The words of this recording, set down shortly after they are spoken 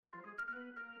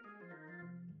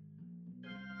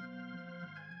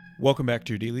Welcome back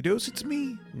to your Daily Dose. It's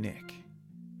me, Nick.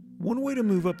 One way to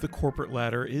move up the corporate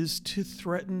ladder is to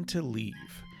threaten to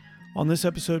leave. On this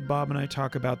episode, Bob and I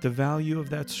talk about the value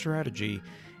of that strategy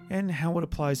and how it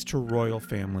applies to royal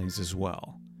families as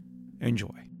well. Enjoy.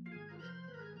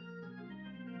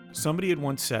 Somebody had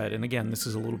once said, and again, this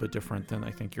is a little bit different than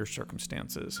I think your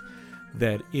circumstances,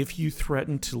 that if you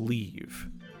threaten to leave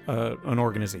an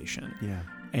organization,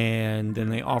 and then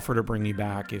they offer to bring you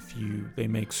back if they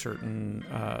make certain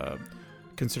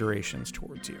considerations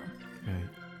towards you, Right.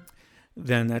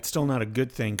 then that's still not a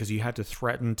good thing because you had to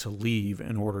threaten to leave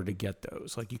in order to get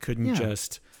those. Like, you couldn't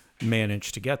just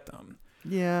manage to get them.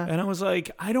 Yeah. And I was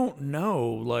like, I don't know.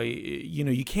 Like,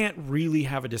 you can't really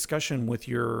have a discussion with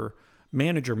your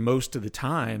manager most of the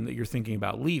time that you're thinking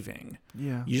about leaving.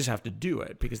 Yeah. You just have to do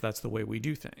it because that's the way we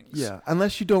do things. Yeah.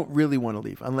 Unless you don't really want to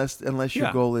leave, unless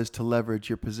your goal is to leverage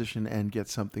your position and get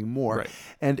something more. Right.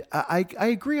 And I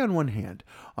agree on one hand.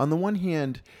 On the one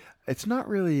hand, it's not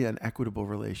really an equitable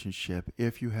relationship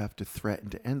if you have to threaten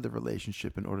to end the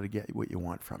relationship in order to get what you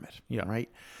want from it. Yeah. Right.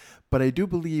 But I do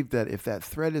believe that if that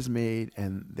threat is made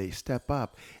and they step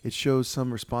up, it shows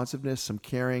some responsiveness, some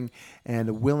caring, and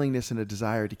a willingness and a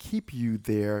desire to keep you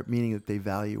there, meaning that they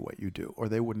value what you do, or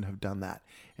they wouldn't have done that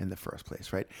in the first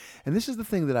place, right? And this is the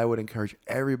thing that I would encourage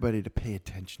everybody to pay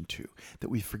attention to, that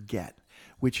we forget,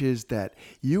 which is that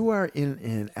you are in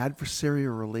an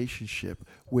adversarial relationship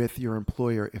with your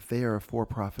employer if they are a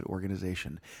for-profit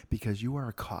organization, because you are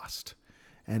a cost.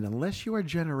 And unless you are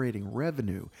generating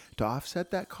revenue to offset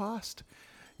that cost,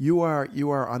 you are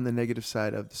on the negative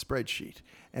side of the spreadsheet.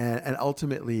 And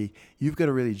ultimately, you've got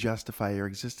to really justify your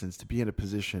existence to be in a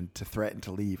position to threaten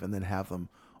to leave and then have them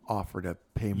offer to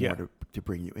pay more to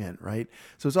bring you in, right?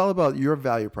 So it's all about your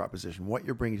value proposition, what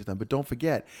you're bringing to them. But don't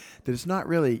forget that it's not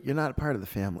really, you're not part of the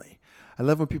family. I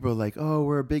love when people are like, oh,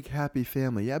 we're a big, happy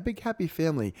family. Yeah, a big, happy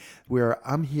family where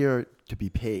I'm here to be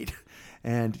paid.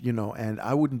 And, and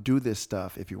I wouldn't do this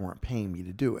stuff if you weren't paying me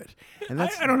to do it. And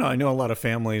that's, I don't know. I know a lot of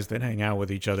families that hang out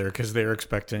with each other because they're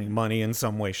expecting money in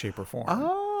some way, shape, or form.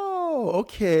 Oh,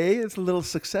 okay. It's a little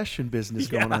succession business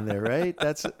going on there, right?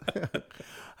 That's,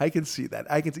 I can see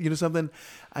that. I can see, something,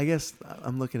 I guess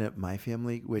I'm looking at my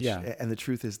family, and the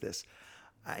truth is this.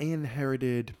 I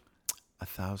inherited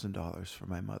 $1,000 from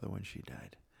my mother when she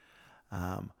died.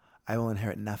 I will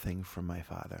inherit nothing from my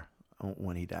father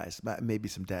when he dies. Maybe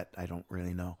some debt. I don't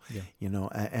really know. Yeah.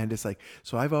 And it's like,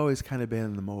 so I've always kind of been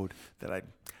in the mode that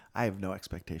I have no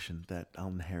expectation that I'll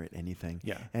inherit anything.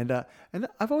 Yeah. And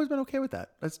I've always been okay with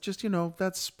that. That's just,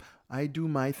 I do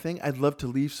my thing. I'd love to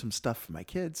leave some stuff for my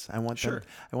kids. I want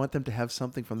them to have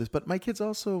something from this, but my kids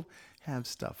also have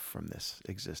stuff from this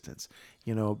existence.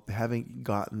 Having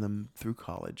gotten them through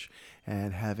college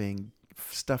and having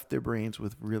stuffed their brains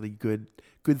with really good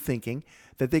thinking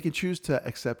that they can choose to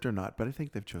accept or not. But I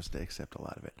think they've chosen to accept a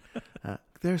lot of it.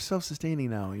 They're self-sustaining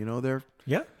now.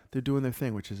 They're doing their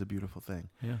thing, which is a beautiful thing.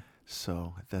 Yeah.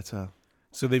 So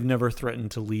So they've never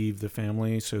threatened to leave the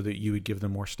family so that you would give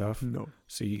them more stuff? No.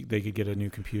 So they could get a new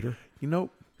computer?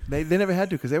 They never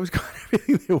had to because they always got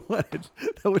everything they wanted.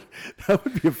 That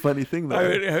would be a funny thing, though.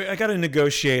 I got to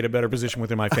negotiate a better position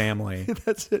within my family.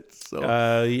 That's it. So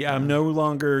I'm no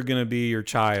longer going to be your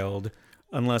child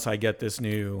unless I get this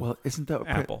new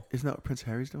Apple. Isn't that what Prince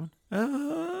Harry's doing?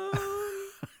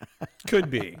 Could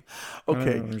be.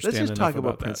 Okay, let's just talk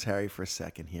about Prince Harry for a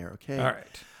second here, okay? All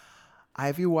right.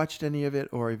 Have you watched any of it,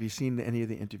 or have you seen any of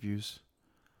the interviews?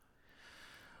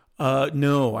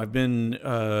 No, I've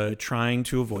been trying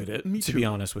to avoid it, to be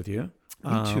honest with you.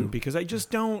 Me too. Because I just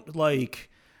don't like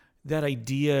that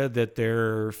idea that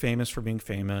they're famous for being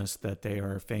famous, that they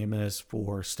are famous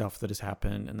for stuff that has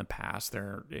happened in the past.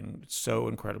 They're so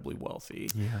incredibly wealthy.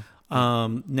 Yeah.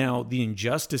 Now, the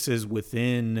injustices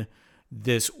within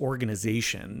this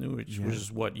organization, which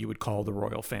is what you would call the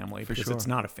royal family, because it's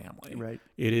not a family. Right.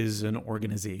 It is an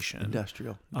organization.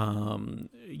 Industrial.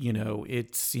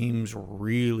 It seems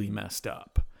really messed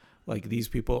up. Like, these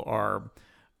people are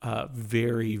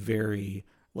very, very,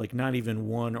 like, not even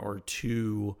one or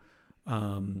two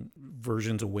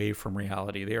versions away from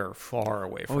reality. They are far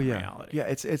away from reality. Yeah,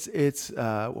 it's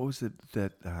what was it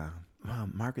that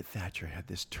Margaret Thatcher had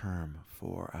this term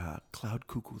for cloud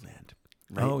cuckoo land.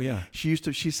 Right? Oh yeah. She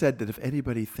said that if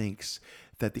anybody thinks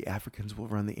that the Africans will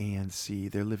run the ANC,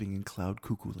 they're living in cloud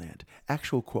cuckoo land.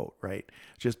 Actual quote, right?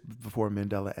 Just before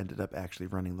Mandela ended up actually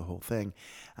running the whole thing.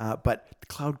 But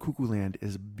cloud cuckoo land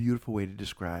is a beautiful way to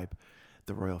describe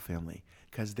the royal family,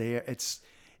 because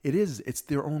it's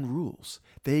their own rules.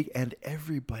 And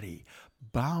everybody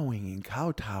bowing and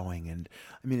kowtowing, and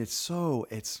I mean it's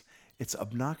It's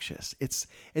obnoxious.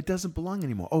 It doesn't belong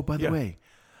anymore. Oh, by the way,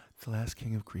 the last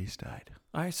king of Greece died.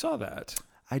 I saw that.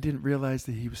 I didn't realize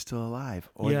that he was still alive,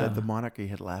 or that the monarchy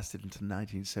had lasted until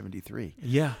 1973.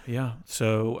 Yeah.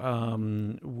 So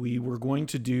we were going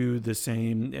to do the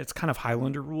same. It's kind of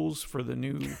Highlander rules for the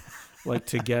new, like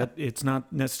to get. It's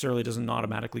not necessarily doesn't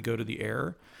automatically go to the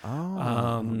air.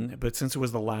 But since it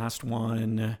was the last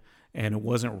one, and it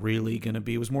wasn't really going to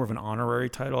be, it was more of an honorary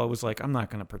title. I was like, I'm not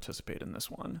going to participate in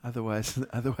this one. Otherwise,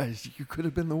 you could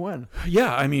have been the one.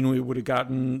 Yeah, I mean, we would have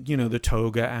gotten, the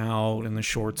toga out and the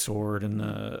short sword and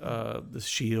the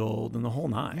shield and the whole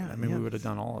nine. Yeah, we would have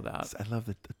done all of that. I love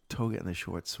the toga and the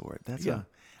short sword.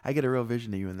 I get a real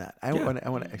vision of you in that. I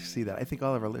want to see that. I think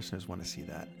all of our listeners want to see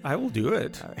that. I will do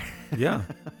it. All right. Yeah.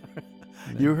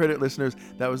 You heard it, listeners.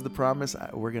 That was the promise.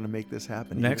 We're going to make this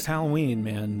happen. Next Halloween,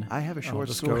 man. I have a short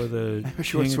sword. Go with I have a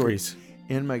short sword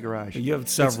in my garage. You have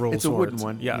several It's swords. a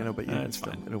wooden one, but it's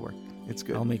fine. It'll work. It's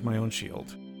good. I'll make my own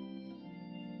shield.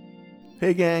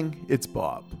 Hey, gang. It's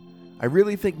Bob. I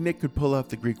really think Nick could pull off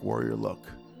the Greek warrior look.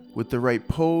 With the right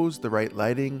pose, the right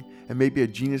lighting, and maybe a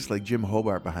genius like Jim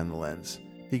Hobart behind the lens.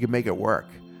 He could make it work.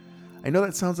 I know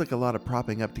that sounds like a lot of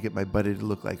propping up to get my buddy to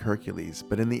look like Hercules,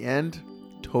 but in the end,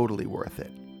 totally worth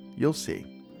it. You'll see.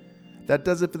 That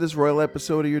does it for this royal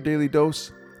episode of Your Daily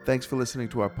Dose. Thanks for listening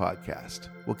to our podcast.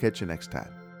 We'll catch you next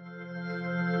time.